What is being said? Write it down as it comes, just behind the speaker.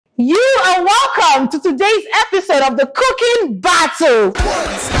You are welcome to today's episode of the Cooking Battle.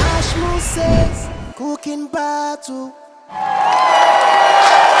 It's Ashmusy's Cooking Battle.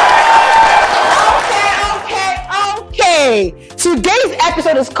 Okay. Today's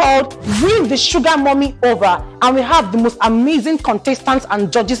episode is called Win the Sugar Mommy Over, and we have the most amazing contestants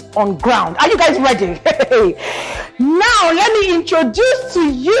and judges on ground. Are you guys ready? Now, let me introduce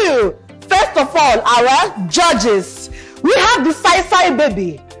to you, first of all, our judges. We have the Sai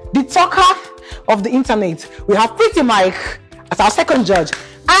baby, the talker of the internet. We have Pretty Mike as our second judge.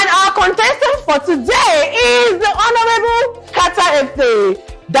 And our contestant for today is the Honorable Kata FA.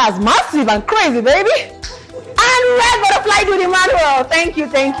 That's massive and crazy, baby. And Red Butterfly with Emmanuel. Thank you.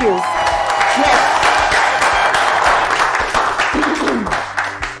 Yes.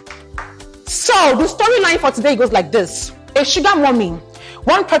 So the storyline for today goes like this. A sugar mommy,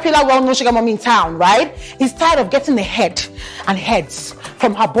 one popular well-known sugar mommy in town, right, is tired of getting the heads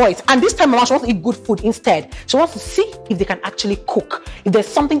from her boys. And this time around, she wants to eat good food instead. She wants to see if they can actually cook, if there's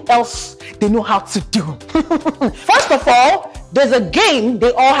something else they know how to do. First of all, there's a game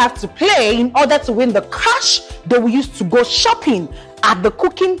they all have to play in order to win the cash they will use to go shopping at the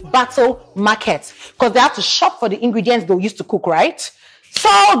Cooking Battle market. Because they have to shop for the ingredients they'll use to cook, right? So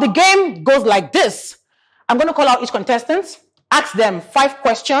the game goes like this. I'm going to call out each contestant, ask them 5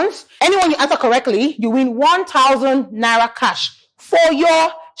 questions. Anyone you answer correctly, you win 1,000 Naira cash for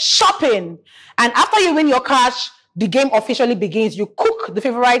your shopping. And after you win your cash, the game officially begins. You cook the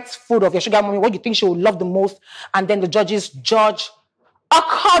favorite food of your sugar mommy, what you think she will love the most, and then the judges judge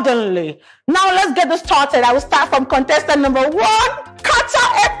accordingly. Now let's get this started. I will start from contestant number 1, Kata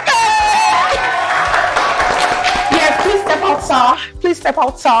FA. Yes, please step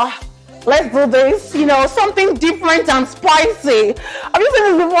out, sir. Let's do this. You know, something different and spicy. Have you seen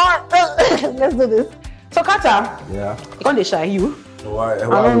this before? Let's do this. So Kata, yeah, you can't shy you. Why I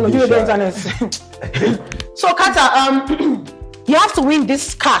don't know. You the internet. So Kata, you have to win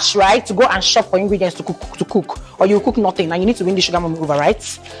this cash, right? To go and shop for ingredients to cook, or you cook nothing, and you need to win the sugar mommy over, right?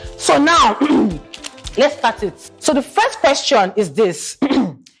 So now, let's start it. So the first question is this: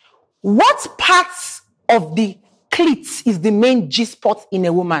 what parts of the clit is the main G spot in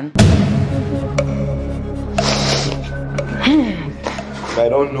a woman? I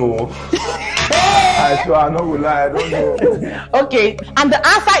don't know. I swear I'm not gonna lie, I don't know. Okay, and the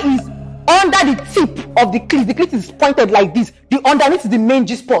answer is under the tip of the clit. The clit is pointed like this. The underneath is the main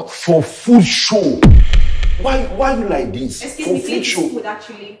G spot. For food show. Why you like this? Excuse for me, food show. food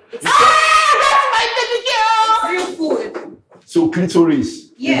actually. It's That's my baby girl. real food. So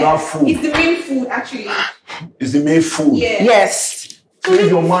clitoris is not food. It's the main food actually. It's the main food. Yeah. Yes. So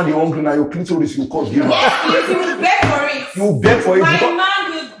if your man is hungry now, your clitoris you cause give her. Yes, you will beg for it. You beg for it. My Because man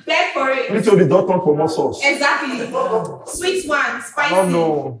will beg for it. clitoris don't come from muscles. Exactly. Sweet one, spicy. I don't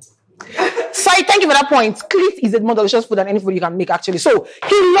know. Sorry, thank you for that point. Clit is a more delicious food than any food you can make, actually. So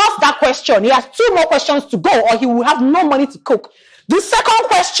he lost that question. He has 2 more questions to go, or he will have no money to cook. The second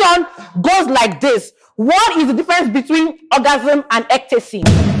question goes like this: what is the difference between orgasm and ecstasy?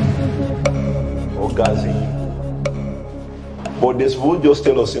 Orgasm. But this will just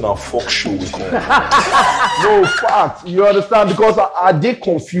tell us in our fuck show. No, fact. You understand? Because are they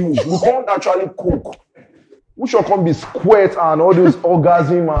confused? We can't actually cook. We should come be squirt and all those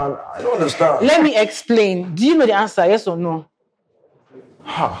orgasm and I don't understand. Let me explain. Do you know the answer? Yes or no?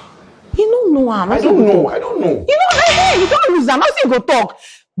 Ha. You don't know. I don't know. I don't know. You know, hey, you don't lose. I'm not saying go talk.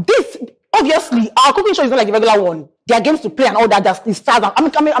 This, obviously, our cooking show is not like a regular one. There are games to play and all that. That's stars. I'm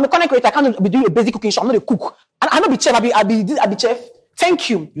a content creator. I can't be doing a basic cooking show. I'm not a cook. And I'm not be chef. I'll be chef. Thank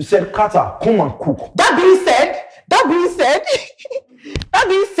you. You said, Kata, come and cook. That being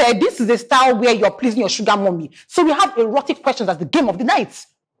said, this is a style where you're pleasing your sugar mommy. So we have erotic questions as the game of the night.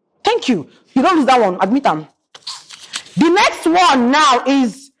 Thank you. You don't lose that one. Admit them. The next one now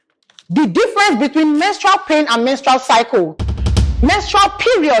is the difference between menstrual pain and menstrual cycle. Menstrual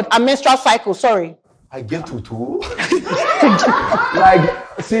period and menstrual cycle. Sorry. I get to too. Like,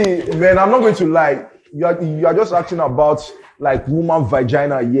 see, man, I'm not going to lie. You are just asking about like woman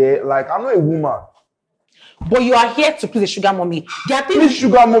vagina, yeah. Like, I'm not a woman. But you are here to please the sugar mommy. Please,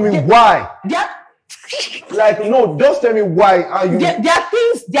 sugar mommy, why? Like, no, just tell me why.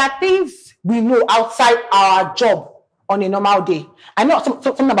 There are things we know outside our job on a normal day. I know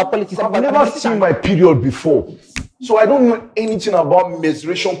something about politics. I've never seen my period before. So I don't know anything about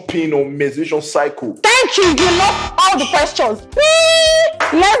menstruation pain or menstruation cycle. Thank you. You lost all the questions.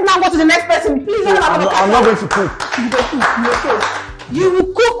 Let's now go to the next person. Please. I'm not going to cook. You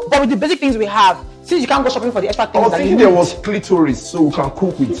will cook, but with the basic things we have. Since you can't go shopping for the extra things. I was thinking there was clitoris, so we can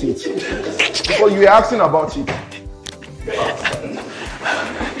cook with it. Because you were asking about it.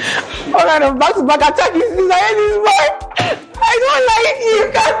 All right, I'm back to back attack. This boy. I don't like you,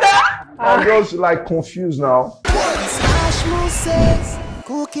 Kata. I'm just like confused now. It's Ashmusy's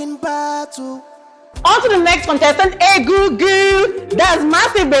cooking battle. On to the next contestant. Hey, good. That's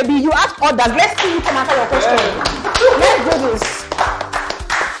massive, baby. You ask others. Let's see you can answer your question. Let's do this.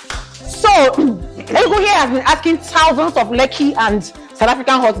 So, Ego here has been asking thousands of Lekki and South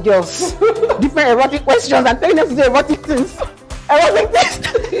African hot girls different erotic questions and telling them to do erotic things. Erotic things.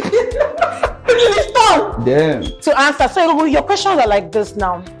 It's done. Damn. To answer. So, Ego, your questions are like this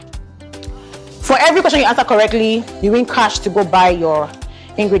now. For every question you answer correctly, you win cash to go buy your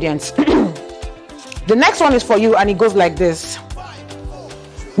ingredients. The next one is for you, and it goes like this.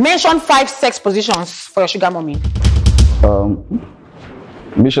 Mention 5 sex positions for your sugar mommy.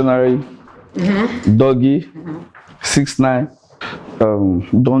 Missionary, doggy, 6'9",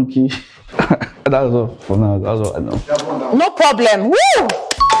 donkey. That's all for now. That's all I know. No problem. Woo!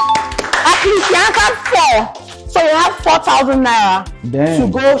 At least you answered 4. So you have 4,000 naira Damn. to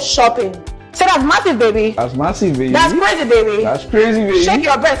go shopping. So that's massive, baby. That's massive, baby. That's crazy, baby. That's crazy, baby. Shake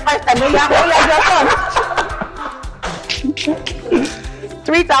your breast 5 times. Your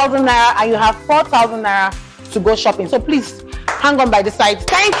 3,000 naira, and you have 4,000 naira to go shopping. So please hang on by the side.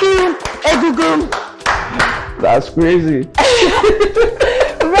 Thank you, Egugu. That's crazy.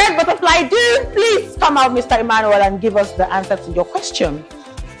 Red butterfly, dude, please come out, Mr. Emmanuel, and give us the answer to your question.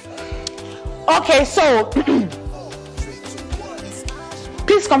 Okay, so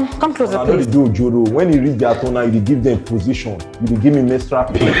please come closer, I know please. they do Joro. When you read their tone, you give them position. You give me menstrual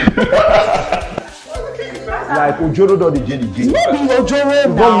pain. Like Ojoro do the jelly. Maybe Ojoro It's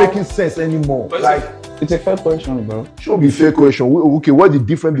now. not making sense anymore. Like, It's a fair question, bro. should be fair question. Okay, what's the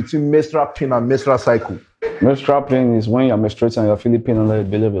difference between menstrual pain and menstrual cycle? Menstrual pain is when you're menstruating and you're feeling pain under the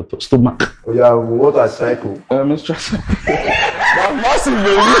belly of your stomach. Oh, yeah, what are cycle? Menstrual That's massive,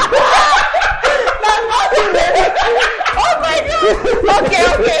 baby. Oh my God.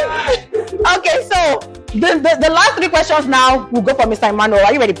 Okay, so the last 3 questions now will go for Mr. Emmanuel.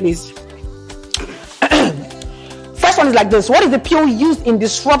 Are you ready, please? First one is like this. What is the pill used in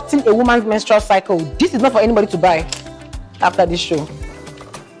disrupting a woman's menstrual cycle? This is not for anybody to buy after this show.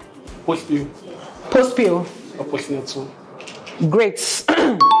 Post pill. Post pill. Or postnatal. Great.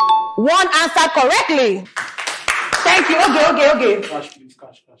 One answer correctly. Thank you. Okay. Cash, please.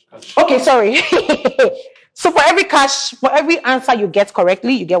 Cash. Okay, sorry. So for every answer you get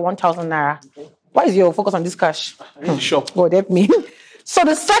correctly, you get 1,000 naira. Why is your focus on this cash? Sure. God help me. So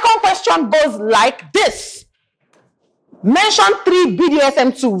the second question goes like this. Mention 3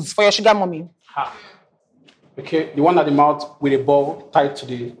 BDSM tools for your sugar mommy. Okay, the one at the mouth with a ball tied to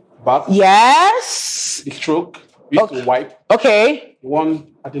the back. Yes. The stroke, used to wipe. Okay. The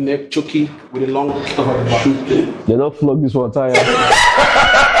one at the neck, chokey, with a long stuff at the back. They don't flog this one tire. That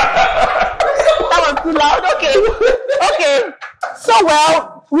was too loud. Okay. So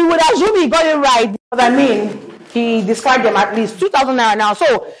well, we would assume he got it right. But I mean, he described them at least 2,000 naira now.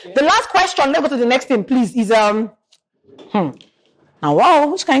 So the last question, let's go to the next thing, please, is now wow,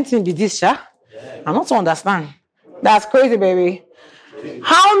 which kind of thing be this, yeah? I'm not to understand. That's crazy, baby.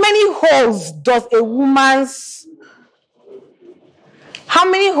 How many holes does a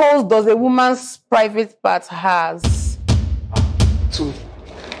woman's private part has? 2.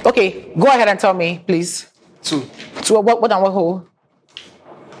 Okay, go ahead and tell me, please. 2. What and what hole?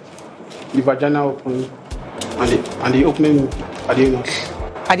 The vagina open and the opening at the anus.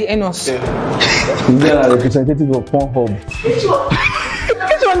 At the anus. Yeah. Is there a representative of Pornhub? Which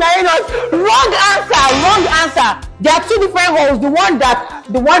one are anus? Wrong answer. There are 2 different holes. The one that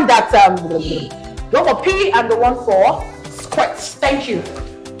the one for pee and the one for squirts. Thank you.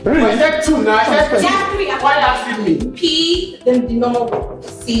 Really? I said 2 now. I said 3. Yeah, 3. Why asking me? P, then the normal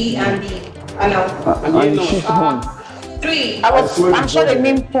C and the anal. And the And anus. shit one. 3. I'm sure they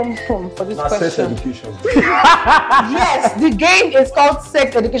mean pum for this Sex question. education. Yes, the game is called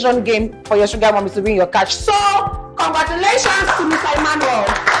sex education game for your sugar mommy to win your cash. So, congratulations to Mr. Emmanuel.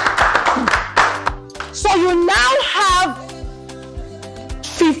 So you now have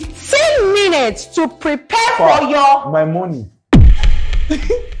 15 minutes to prepare for your. My money.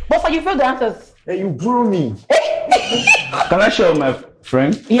 But for you, feel the answers. Hey, you blew me. Can I share with my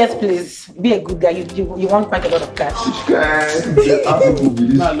friend? Yes, please. Be a good guy. You want quite a lot of cash. Guys,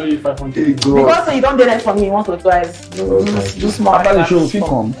 Now I know you 500. Hey, God. Because you don't get it from me once or twice. Do small. After the show, if you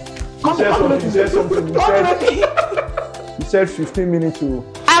come. You said something. You said 15 minutes to.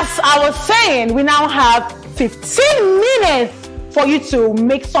 As I was saying, we now have 15 minutes for you to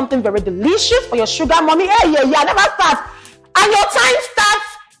make something very delicious for your sugar mommy. Hey, yeah, never start. And your time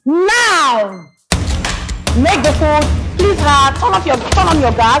starts now. Make the food. Please, turn on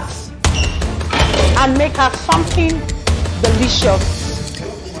your gas. and make her something delicious.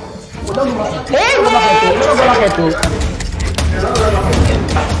 Hey,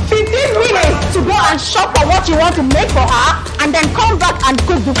 15 minutes to go and shop for what you want to make for her, and then come back and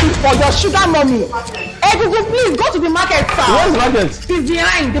cook the food for your sugar mommy. Hey, Google, please go to the market, sir. Where's the market? He's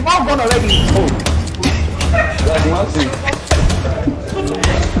behind. They've all gone already. Oh. That's massive.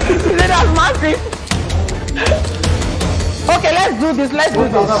 That's massive. Okay, let's do this. Let's do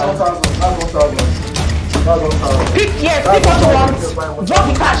this. Pick what you want. Drop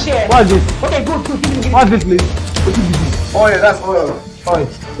the cash here. What is this? Okay, good. Give me. What's this, please? Oh yeah, that's oil. Oil.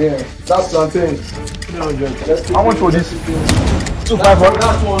 Yeah, that's plantain. 300. How much for this? 2,500.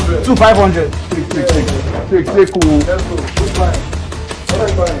 That's 200. 2,500. Take. Cool. Let's go.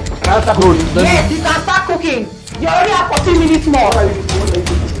 Can I start cooking? Yes, you can start cooking. You already have 14 minutes more.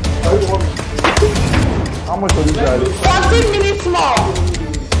 How much for this guy? 14 minutes more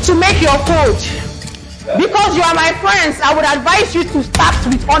to make your food. Because you are my friends, I would advise you to start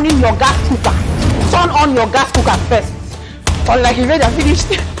with on your gas cooker. Turn on your gas cooker first. Unlike you already finished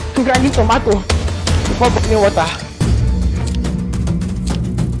grinding tomato before boiling water.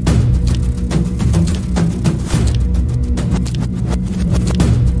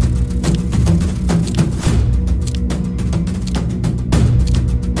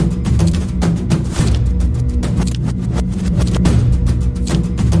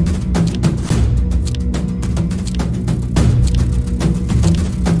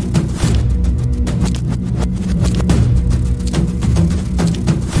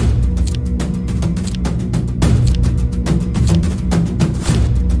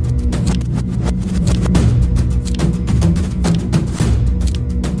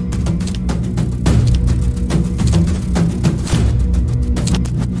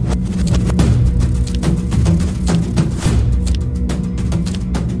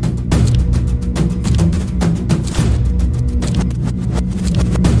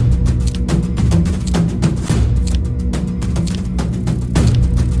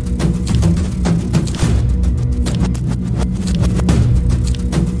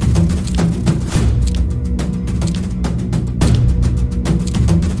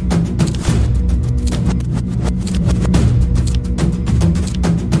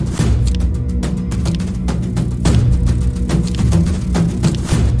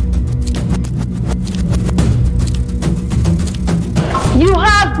 You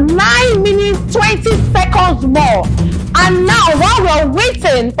have 9 minutes 20 seconds more. And now, while we're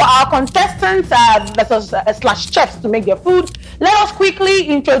waiting for our contestants slash chefs to make their food, let us quickly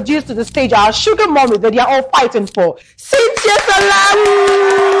introduce to the stage our sugar mommy that they are all fighting for. Cynthia Salam!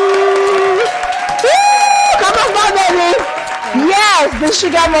 Come on, baby! Yes, the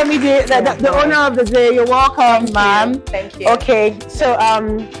sugar mommy, the owner of the day. You're welcome, ma'am. Thank you. Okay, so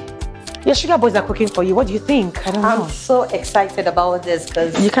your sugar boys are cooking for you. What do you think? I don't know. I'm so excited about this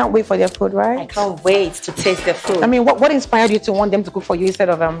because You can't wait for their food, right? I can't wait to taste the food. I mean, what inspired you to want them to cook for you instead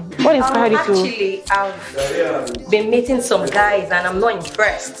of what inspired you to? Actually, I've been meeting some guys and I'm not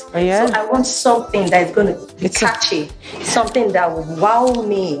impressed. Oh, yeah? So I want something that is going to be catchy, something that would wow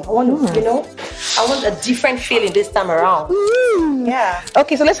me. I want, I want a different feeling this time around. Yeah.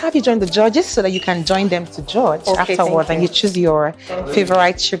 Okay, so let's have you join the judges so that you can join them to judge afterwards, and you choose your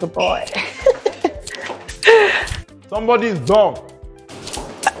favorite sugar boy. Somebody's done.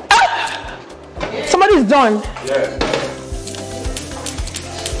 Somebody's done. Yeah.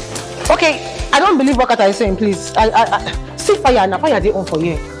 Okay, I don't believe what Kata is saying. Please, I see fire now. Fire they on for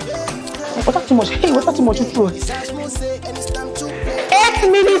you. What's that too much? Hey, what's that too much? You throw. 8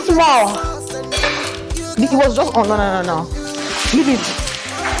 minutes more. It was just on. No. Leave it.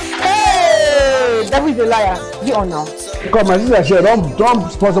 Hey, that is a liar. Be on now. Because my sister said,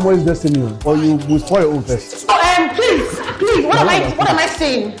 don't spoil somebody's destiny, or you will spoil your own first. Please. What am I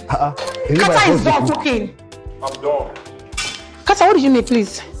saying? Kata is done cooking. I'm done. Kata, what did you make,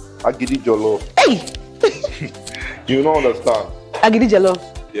 please? Agidi jollof. Hey, You don't understand. agidi jollof.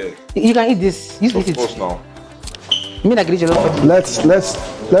 Yeah. You can eat this. You eat Of it. course now. You mean agidi jollof?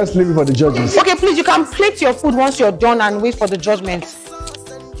 Let's leave it for the judges. Okay, please. You can plate your food once you're done and wait for the judgment.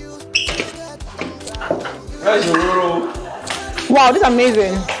 Where's the roll? Wow, this is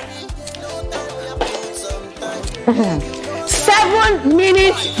amazing. 7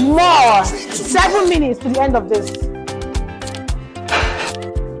 minutes more. 7 minutes to the end of this.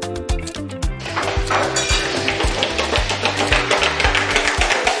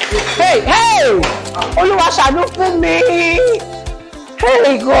 Hey! Oluwa ṣàánú fún mi.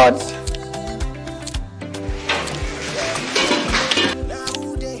 Hey God.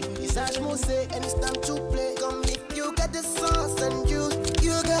 It's Ashmusy and it's time to play. Come if you got the sauce and you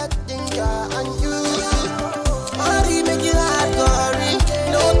got danger and you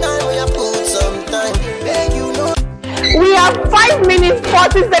have 5 minutes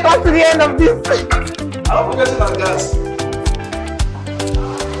 40 seconds to the end of this. I don't forget about gas.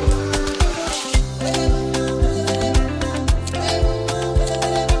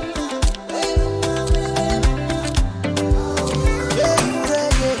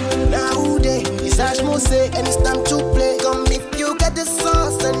 It's Ashmusy and it's time to play. Come if you get the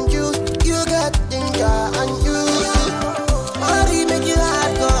sauce and you get danger and you. Hurry, make you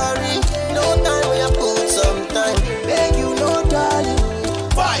hard, hurry. No time when you put some time. Make you no darling.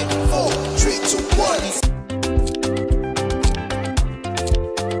 5, 4, 3, 2, 1.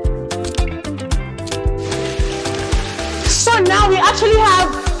 So now we actually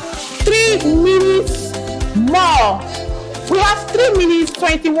have 3 minutes more. We have 3 minutes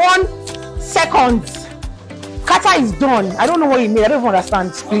 21 seconds. Kata is done. I don't know what he made. I don't even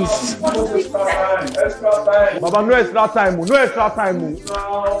understand. Please. Extra time. Baba, no extra time. No extra time.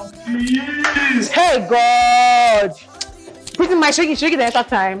 Hey God. Pretty much should we get the extra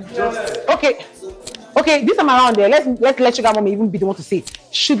time? Okay. Okay, this time around there, let's let Sugar Mommy even be the one to say.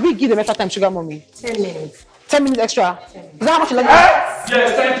 Should we give them extra time, Sugar Mommy? 10 minutes. 10 minutes extra. Is that how much you like?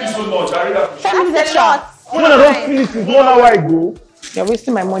 Yes, thank you so much. I really appreciate 10 minutes extra. When I don't finish this, 1 hour ago. You're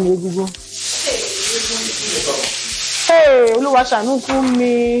wasting my money, Google. Hey, Oluwasha, no fool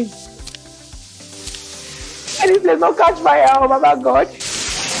me. And this place not catch fire, oh my God.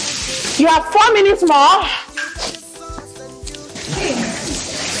 You have 4 minutes more.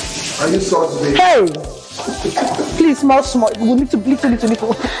 Are you sorry? Hey, please, small. We need to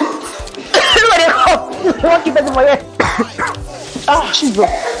little. Everybody up. Don't keep it in my head. Ah, she's broke.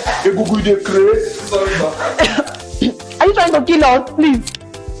 Hey, Google, they create. Sorry, Are you trying to kill us, please?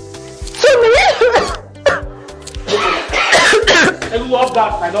 2 minutes. I love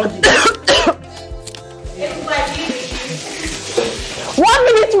that. I don't do that. 1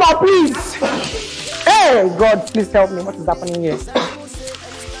 minute more, please. Hey, God, please help me. What is happening here?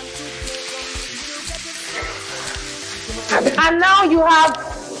 And now you have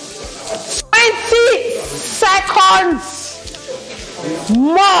 20 seconds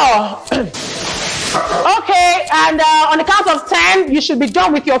more. Okay, and on the count of 10, you should be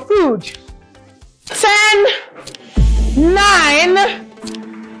done with your food. 10, 9,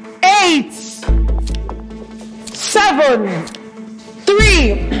 8, 7,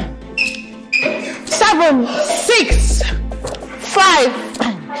 3, 7, 6, 5,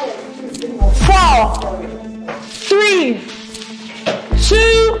 4, 3,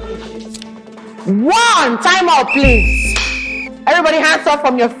 2, 1. Time out, please. Everybody hands off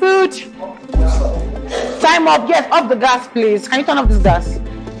from your food. Time up. Yes, off the gas, please. Can you turn off this gas?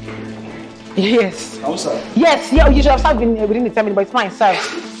 Yes. Yes, yeah, you should have served within the 10 minutes, but it's fine, serve.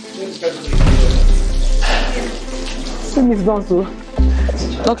 2 minutes done, so.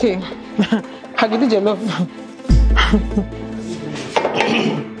 Okay. How you did your love?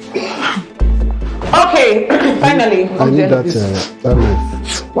 Okay, finally. I need that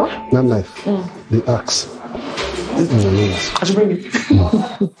knife. What? That knife. The axe. I should bring it.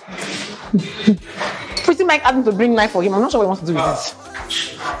 Pretty Mike asked me to bring knife for him. I'm not sure what he wants to do with this.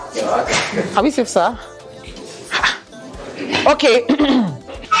 Are we safe, sir? Okay.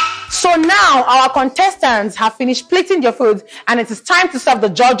 So now our contestants have finished plating their food and it is time to serve the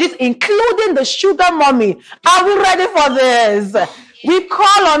judges, including the Sugar Mommy. Are we ready for this? We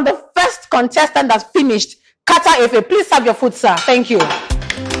call on the first contestant that's finished. Kata Efe, please serve your food, sir. Thank you.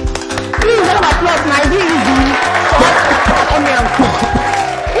 Please, let my applause. My idea is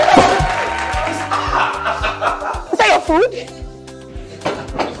Is that your food?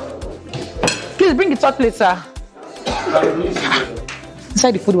 Please bring the third plate, sir.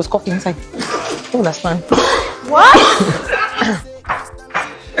 Inside the food was coffee inside. I don't understand. What?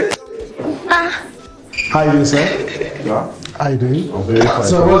 How you doing, sir? Yeah. How you doing? I'm very fine.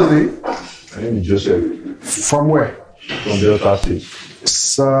 So what's the name? My name is Joseph From where? from Delta State.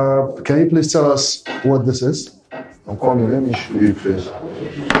 Sir, can you please tell us what this is? I'm coming. Let me show you first.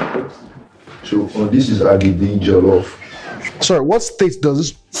 So this is Agidi Jollof. Sorry, what state does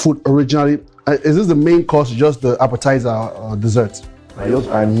this food originally? Is this the main course, just the appetizer or dessert?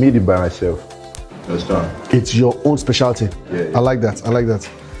 I made it by myself. Understand? It's your own specialty. Yeah. I like that. I like that.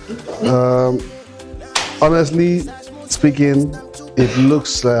 Honestly speaking, it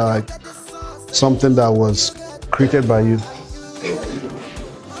looks like something that was created by you.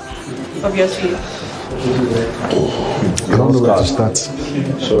 Obviously. I don't know where to start.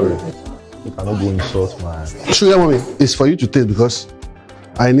 Sorry. You cannot go insult my... Sugar Mommy, it's for you to taste because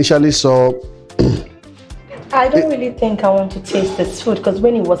I initially saw I don't really think I want to taste this food because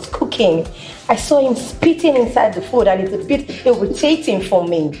when he was cooking, I saw him spitting inside the food and it's a bit irritating for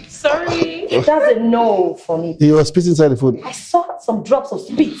me. Sorry. That's a no for me. He was spitting inside the food. I saw some drops of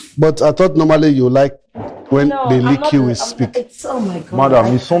spit. But I thought normally you like when they lick you with spit. Oh my God.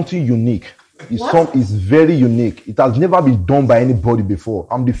 Madam, it's something unique. It's very unique. It has never been done by anybody before.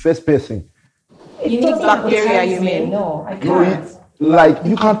 I'm the first person. Unique bacteria, you mean? No, I can't. Like,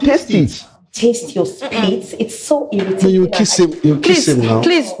 you can taste it. Taste your spit. It's so irritating. So you kiss him. You kiss him now.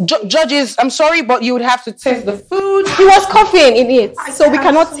 Please, judges, I'm sorry, but you would have to taste the food. He was coughing in it, so we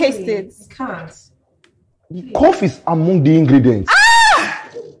cannot taste it. I can't. Cough is among the ingredients.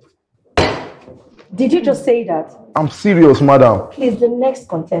 Did you just say that? I'm serious, madam. Please, the next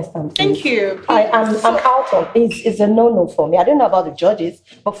contestant. Please. Thank you. I'm out of. It's a no for me. I don't know about the judges,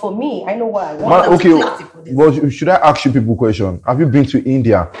 but for me, I know what I want. Okay, but should I ask you people a question? Have you been to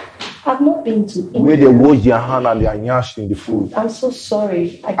India? I've not been to India. Where they wash their hand and they are nyash in the food. I'm so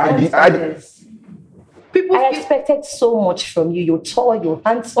sorry. I can't do this. I expected so much from you. You're tall, you're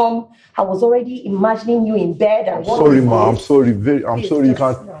handsome. I was already imagining you in bed. And sorry, ma. I'm sorry. I'm sorry. You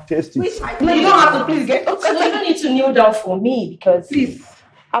can't taste it. You don't have to please get. So you don't need to kneel down for me because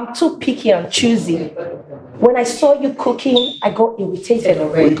I'm too picky and choosy. When I saw you cooking, I got irritated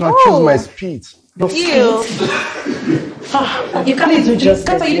already. You can choose my spit. You can't do just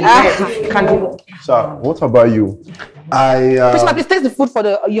that. Sir, what about you? Please taste the food for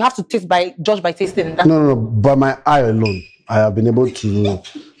the. You have to judge by tasting. No. By my eye alone, I have been able to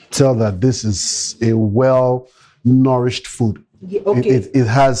tell that this is a well-nourished food. Yeah, okay. It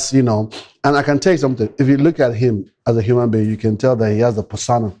has, and I can tell you something. If you look at him as a human being, you can tell that he has the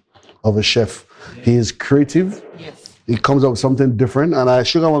persona of a chef. He is creative. Yes. He comes up with something different. And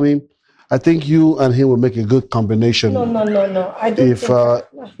Sugar Mommy, I think you and him will make a good combination. No. I don't think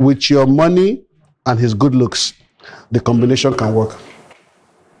with your money and his good looks, the combination can work.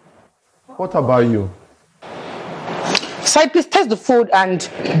 What about you? Side, please taste the food and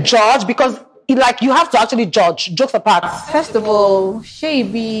judge because you have to actually judge. Jokes apart. First of all, should you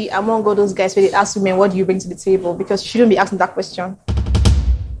be among all those guys where they ask women, what do you bring to the table? Because you shouldn't be asking that question.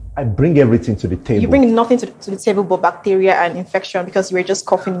 I bring everything to the table. You bring nothing to the table but bacteria and infection because you were just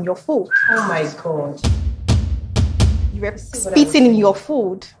coughing in your food. Oh my God. You were spitting in your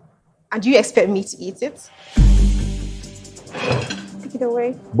food. And do you expect me to eat it? Take it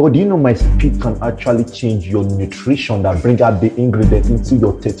away. But do you know my spit can actually change your nutrition that bring out the ingredients into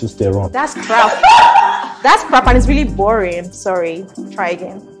your testosterone? That's crap. That's crap and it's really boring. Sorry. Try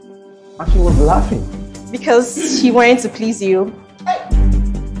again. And she was laughing. Because she wanted to please you.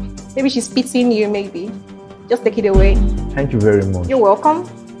 Maybe she's pitying you, maybe. Just take it away. Thank you very much. You're welcome.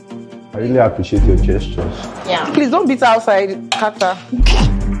 I really appreciate your gestures. Yeah. Please don't beat her outside, Carter.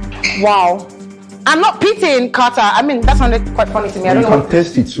 Wow. I'm not pitying Carter. I mean, that sounded quite funny to me. I don't know. You can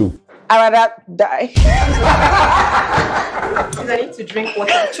taste it too. I'd rather die. I need to drink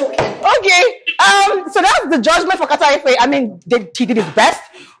water. I'm choking. Okay. So that's the judgment for Carter Ife. I mean, he did his best.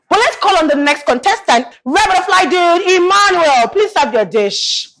 But let's call on the next contestant. Red Fly Dude, Emmanuel. Please serve your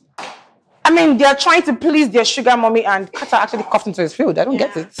dish. I mean, they're trying to please their Sugar Mommy and Carter actually coughed into his food. I don't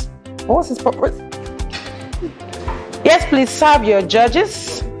get it. What was his purpose? Yes, please serve your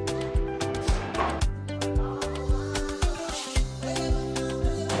judges.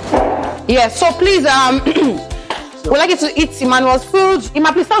 Yes, so please, we'd like you to eat Emmanuel's food.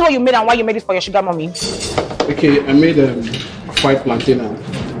 Emma, please tell us what you made and why you made it for your Sugar Mommy. Okay, I made fried plantain and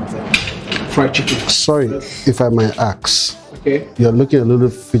fried chicken. Sorry, if I may ask. Okay. You're looking a little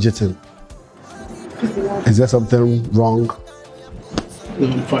fidgeting. Is there something wrong? No,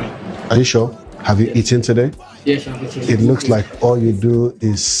 I'm fine. Are you sure? Have you eaten today? Yes, I've eaten. It looks like all you do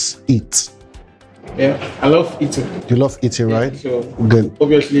is eat. Yeah, I love eating. You love eating, right? So good.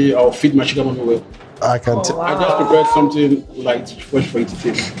 Obviously, I'll feed my Sugar Mommy well. I can. I just prepared something light, fresh for you to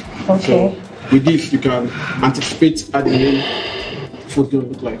taste. Okay. So with this, you can anticipate how the main food going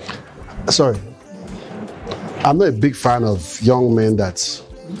to look like. Sorry, I'm not a big fan of young men that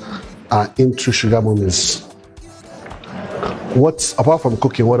are into Sugar Mommies. Apart from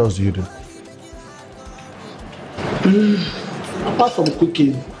cooking, what else do you do? Apart from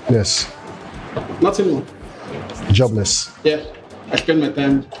cooking, yes. Nothing more. Jobless. Yeah, I spend my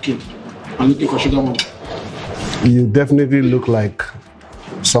time cooking and looking for Sugar Mommy. You definitely look like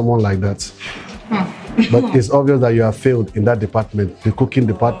someone like that. But it's obvious that you have failed in that department, the cooking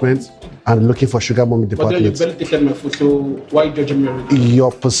department, and looking for Sugar Mommy department. But then you barely tasted my food, so why judging me already?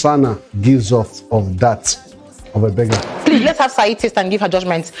 Your persona gives off of that of a beggar. Please, let's have Saeed taste and give her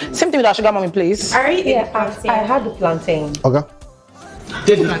judgment. Same thing with our Sugar Mommy, please. I had the plantain. Okay.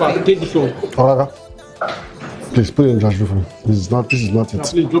 Take this part, take this one. Okay. Please put it in Josh before. This is not it. Now,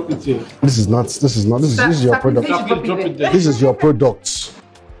 please drop it here. This is your product. Now, please drop it there. This is your product.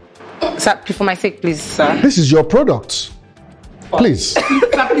 Sir, for my sake, please, sir. This is your product. Please. Sir,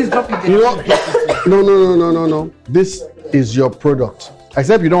 please drop it there. You know, no. This is your product.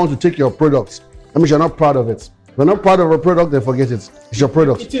 Except you don't want to take your product. That means you're not proud of it. If you're not proud of a product, then forget it. It's your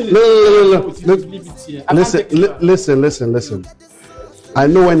product. No. Listen. I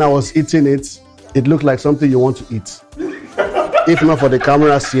know when I was eating it, it looked like something you want to eat. If not for the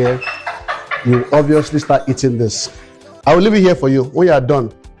cameras here, you obviously start eating this. I will leave it here for you when you are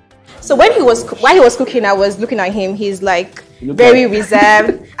done. So while he was cooking, I was looking at him. He's like very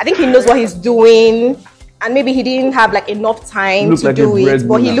reserved. I think he knows what he's doing, and maybe he didn't have like enough time to do it.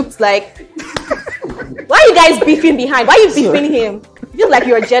 But he looked like. Why are you guys beefing behind? Why are you beefing him? You feel like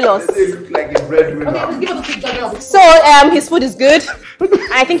you're jealous. So his food is good.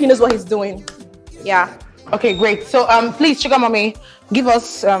 I think he knows what he's doing. Yeah. Okay, great. So please, Sugar Mommy, give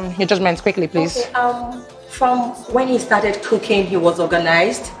us your judgments quickly, please. Okay, from when he started cooking, he was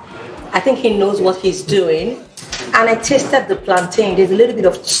organized. I think he knows what he's doing. And I tasted the plantain. There's a little bit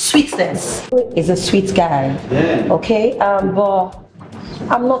of sweetness. He's a sweet guy. Yeah. Okay, but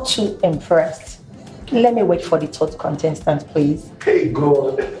I'm not too impressed. Let me wait for the third contestant, please. Hey,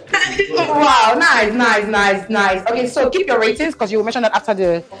 God. Wow, nice. Okay, so keep your ratings because you will mention that after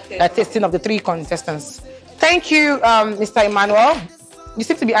the tasting of the 3 contestants. Thank you, Mr. Emmanuel. You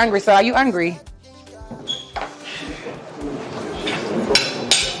seem to be angry, sir. Are you angry?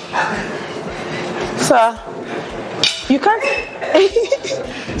 Sir, you can't.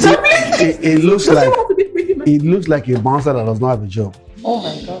 It looks like a bouncer that does not have a job. Oh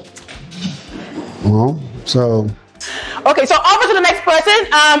my God. Well, so. Okay, so over to the next person.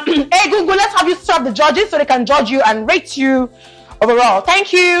 Hey Google, let's have you serve the judges so they can judge you and rate you overall.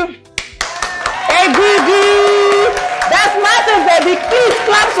 Thank you. Hey Google, that's massive, baby. Please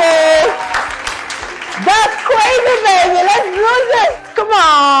clap for. That's crazy, baby. Let's do this. Come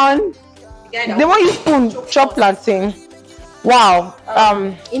on. They want you spoon chop planting. Wow.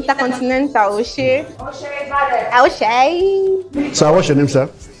 Intercontinental Oshe. So what's your name, sir?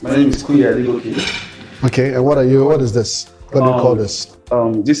 My name is Kuya Ligoki. Okay, and what are you? What is this? What do you call this?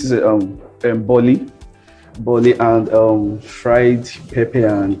 This is a boli and fried pepper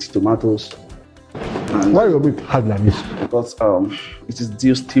and tomatoes. And why will we hard like this? Because it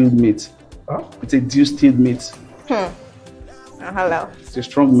is stewed meat. Huh? It's a stewed meat. Hello. It's a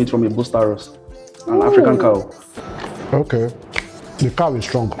strong meat from a Bustaros, an African cow. Okay, the cow is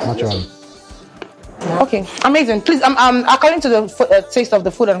strong, naturally. Okay, amazing. Please, according to the taste of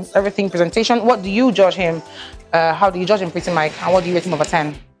the food and everything presentation, what do you judge him? How do you judge him, Pretty Mike? And what do you rate him over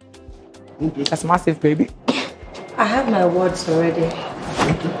 10? That's massive, baby. I have my words already.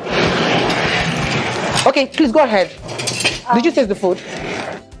 Okay, please go ahead. Did you taste the food?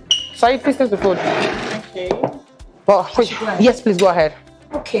 Sorry, please taste the food. Okay. Well, yes, please go ahead.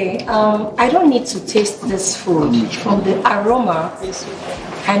 Okay, I don't need to taste this food. From the aroma,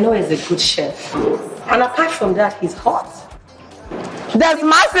 I know he's a good chef. And apart from that, he's hot. That's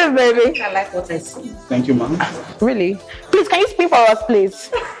massive, baby. I like what I see. Thank you, ma'am. Really? Please, can you speak for us, please?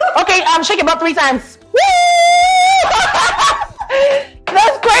 Okay, shake it about 3 times. Woo!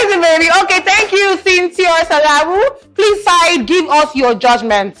 That's crazy, baby. Okay, thank you, Cynthia Salawu. Please, side, give us your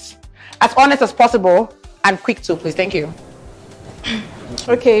judgments as honest as possible and quick too, please. Thank you.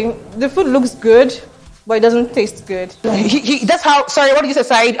 Okay, the food looks good, but it doesn't taste good. That's how. Sorry, what did you say,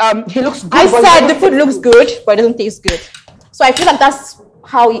 Said? He looks good. I said the food looks good, but it doesn't taste good. So I feel like that's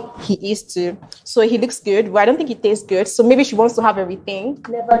how he is too. So he looks good, but I don't think he tastes good. So maybe she wants to have everything.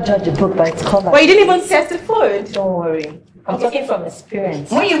 Never judge a book by its cover. But you didn't even taste the food. Don't worry. I'm talking from experience.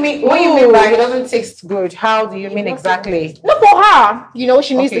 What you mean by it doesn't taste good? How do you mean exactly? No, for her. You know,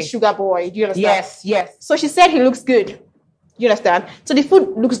 she needs the sugar boy. Do you understand? Yes. So she said he looks good. You understand? So the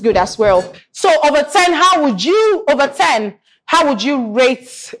food looks good as well. So over 10, how would you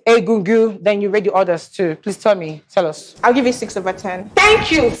rate Egungun? Then you rate the others too. Please tell us. I'll give it 6 over 10.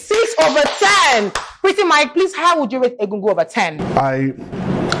 Thank you. 6 over 10. Pretty Mike, please, how would you rate Egungun over 10? I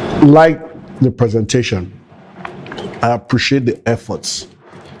like the presentation. I appreciate the efforts.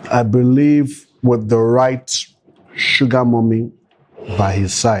 I believe with the right sugar mommy by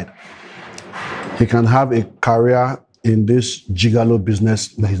his side, he can have a career in this gigolo business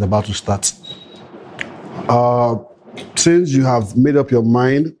that he's about to start. Since you have made up your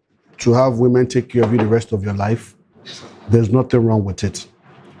mind to have women take care of you the rest of your life, there's nothing wrong with it.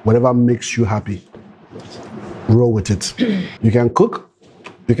 Whatever makes you happy, roll with it. You can cook,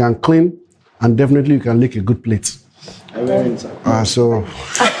 you can clean, and definitely you can lick a good plate.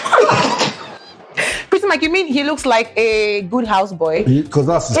 Pretty Mike, you mean he looks like a good houseboy? Because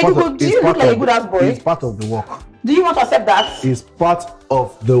that's Do you look like a good houseboy? It's part of the work. Do you want to accept that? It's part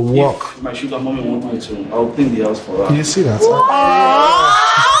of the work. If my sugar mommy won't want to, I'll clean the house for her. You see that? Oh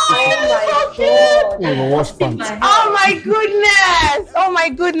my goodness! Oh my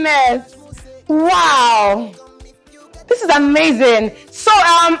goodness! Wow! This is amazing. So,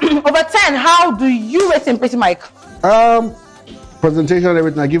 over 10, how do you rate him, Pretty Mike? Presentation and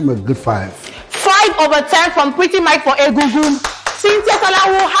everything, I give him a good 5. 5 over 10 from Pretty Mike for Egungun. Cynthia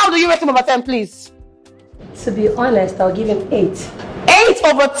Salawu, how do you rate him over 10, please? To be honest, I'll give him 8. 8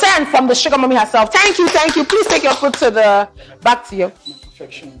 over 10 from the sugar mommy herself. Thank you, thank you. Please take your foot to the back to you.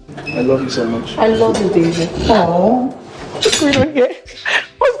 Perfection. I love you so much. I love you, baby. Oh, what's going on here?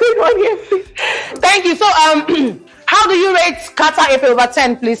 What's going on here, please? Thank you. So, how do you rate Kata Efe over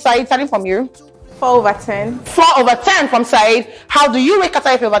 10, please? Said, starting from you. 4 over 10. 4 over 10 from Said. How do you rate Kata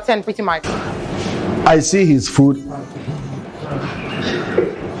Efe over 10, Pretty Mike? I see his food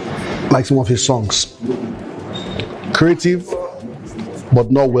like some of his songs. Creative, but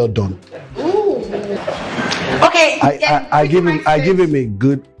not well done. Ooh. Okay. I give him a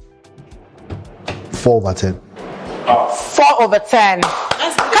good 4 over 10. 4 over 10.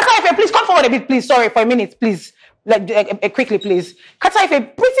 Kata Efe, please come forward a bit, please. Sorry, for a minute, please. Like quickly, please. Kata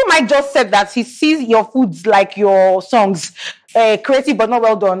Efe, Pretty Mike just said that he sees your foods like your songs, creative but not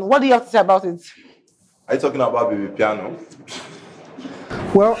well done. What do you have to say about it? Are you talking about Baby Piano?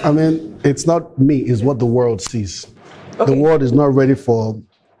 Well, I mean, it's not me, it's what the world sees. Okay. The world is not ready for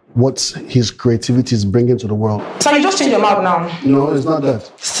what his creativity is bringing to the world. So you just changed your mouth now? No, it's not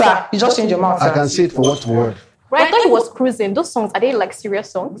that. Sir, you just changed your mouth, sir. I can say it for what the word. Right, I thought he was cruising. Those songs, are they like serious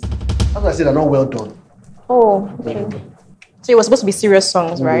songs? As I said, they're not well done. Oh, okay. So it was supposed to be serious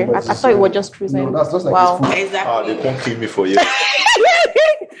songs, right? I thought it was just cruising. No, that's just like wow. Exactly. They can't kill me for you.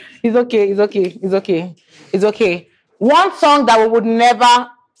 It's okay, it's okay, it's okay. It's okay. One song that we would never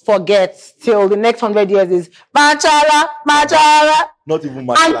forget till the next 100 years is Machala, Machala. Not even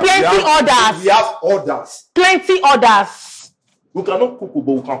Machala. And plenty others. We have others. Plenty others. We cannot cook, but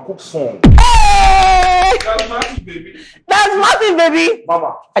we can cook song. Hey! That's massive, baby. That's massive, baby.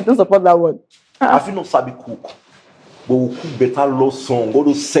 Mama, I don't support that one. I feel not sabi cook, but we cook better love song, all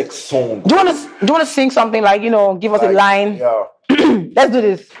those sex songs. Do you want to sing something like, give us a line? Yeah. Let's do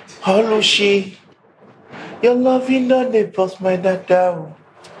this. Holushi, your loving done they bust my dada.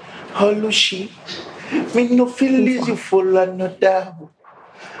 Holushi, me no feel easy for another.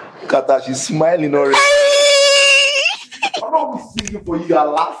 Kata, she's smiling already. I'm not singing for you, you're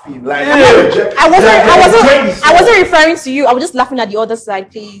laughing. Like, I wasn't referring to you. I was just laughing at the other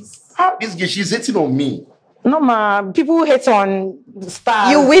side, please. This girl, she's hating on me. No, ma. People hate on the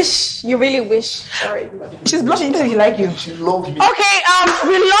stars. You wish. You really wish. Sorry. She's blushing because she like you. She loves me. Okay,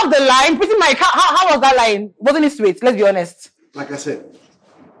 we love the line. Pretty Mike, how was that line? Wasn't it sweet? Let's be honest. Like I said,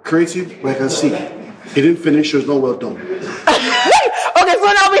 creative, but I can see. He didn't finish, it was not well done. Okay,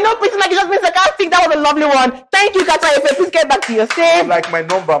 so now we know Pretty Mike just means sarcastic. That was a lovely one. Thank you, Kata Efe. Please get back to your save. Like my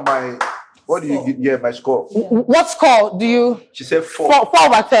number, what do you get? Yeah, my score. What score do you? She said 4. 4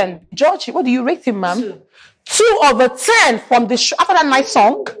 over 10. George, what do you rate him, ma'am? 2 over 10 from the show. After that nice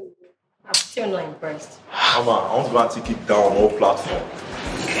song. I'm still not impressed. Mama, I want to go and take it down on all platforms.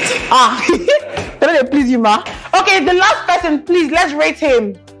 Don't they please you, ma? Okay, the last person, please, let's rate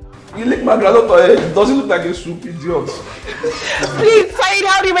him. You lick my granddaughter, it doesn't look like a soup, idiot. Please, Said,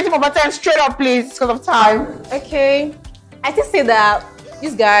 how do you rate him over 10? Straight up, please, because of time. Okay. I still say that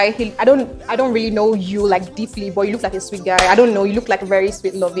this guy, I don't really know you like deeply, but you look like a sweet guy. I don't know, you look like a very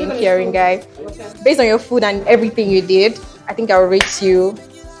sweet, loving, caring guy. Based on your food and everything you did, I think I'll rate you.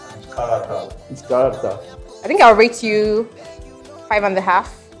 It's character. I think I'll rate you 5.5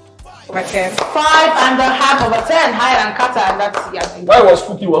 over 10. 5.5 over 10, higher than Kata, and that's Why was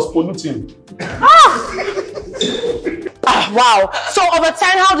cooking was polluting? Wow. So over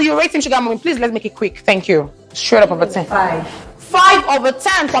 10, how do you rate him, Sugar Mommy? Please, let's make it quick. Thank you. Straight up over 10. 5 over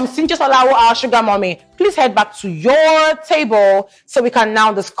 10 from Cynthia Salawu, our Sugar Mommy. Please head back to your table so we can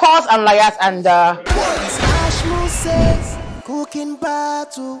now discuss and liaise and Ashmusy's cooking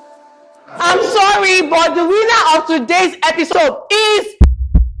battle. I'm sorry, but the winner of today's episode is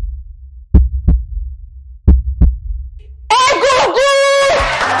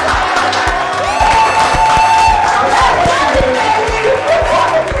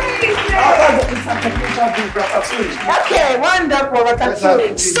Okay, wonderful.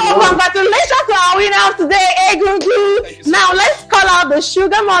 So congratulations to our winner of today, Egungun. Now let's call out the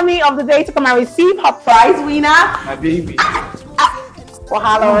Sugar Mommy of the day to come and receive her prize winner. My baby. For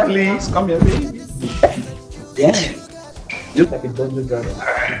hello. Please, come here, baby. Yeah. Just like a dungeon dragon.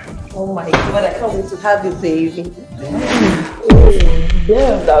 Oh my God, I can't wait to have you, baby.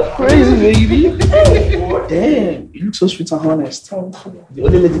 Damn, that's crazy, baby. Damn, you look so sweet and honest. The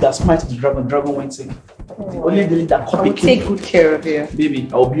only lady that smiled to the dragon went in. The only lady that I copied will take good care of you. Baby,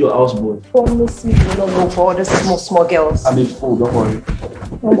 I'll be your houseboy. Promise me you will not go for all these small girls. I'm a fool, don't worry.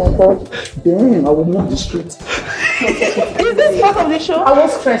 Oh my God. Damn, I will mop the street. Is this part of the show? I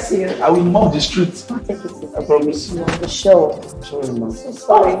won't stress you. I will mop the street. I'll take it easy. I promise. On the show. Sorry, man. So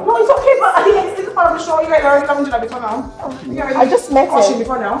sorry. No, it's okay, but I think it's part of the show. You guys already come to that before now. I just met him.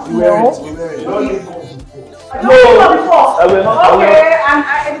 Before now. No. No, before. I will not.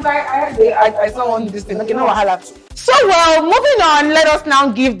 Okay, and I saw one this thing. Okay, no wahala. So well, moving on. Let us now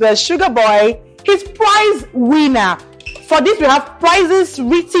give the sugar boy his prize winner. For this, we have prizes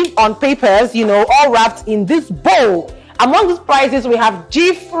written on papers, you know, all wrapped in this bowl. Among these prizes, we have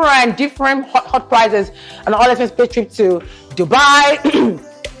different hot prizes. And all expense paid trip to Dubai,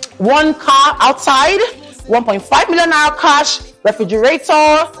 one car outside, 1.5 million naira cash,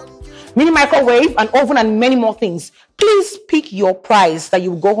 refrigerator, mini microwave, an oven, and many more things. Please pick your prize that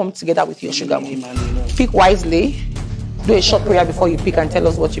you will go home together with your sugar mommy. Pick wisely. Do a short prayer before you pick and tell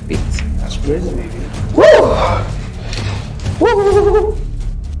us what you picked. That's crazy, baby. Woo! Woo!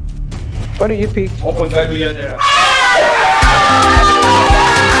 What do you pick? 1.5 million naira.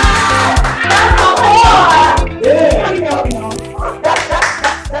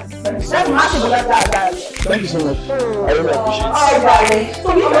 Thank you so much. I really appreciate it. Oh, darling.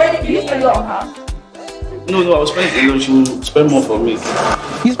 So you already spend your huh? No, I was spending alone. She will spend more for me.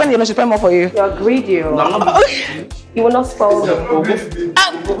 You spend your she spend more for you. You're greedy. No, I'm not. You will not spoil me.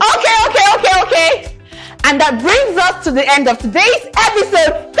 Okay. And that brings us to the end of today's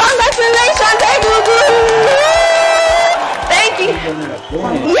episode. Congratulations, thank you.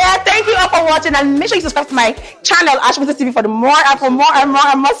 Yeah, thank you all for watching, and make sure you subscribe to my channel, Ashmusytv, for more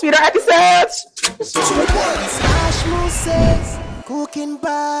and more sweeter episodes. Ashmusy cooking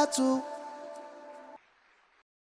battle.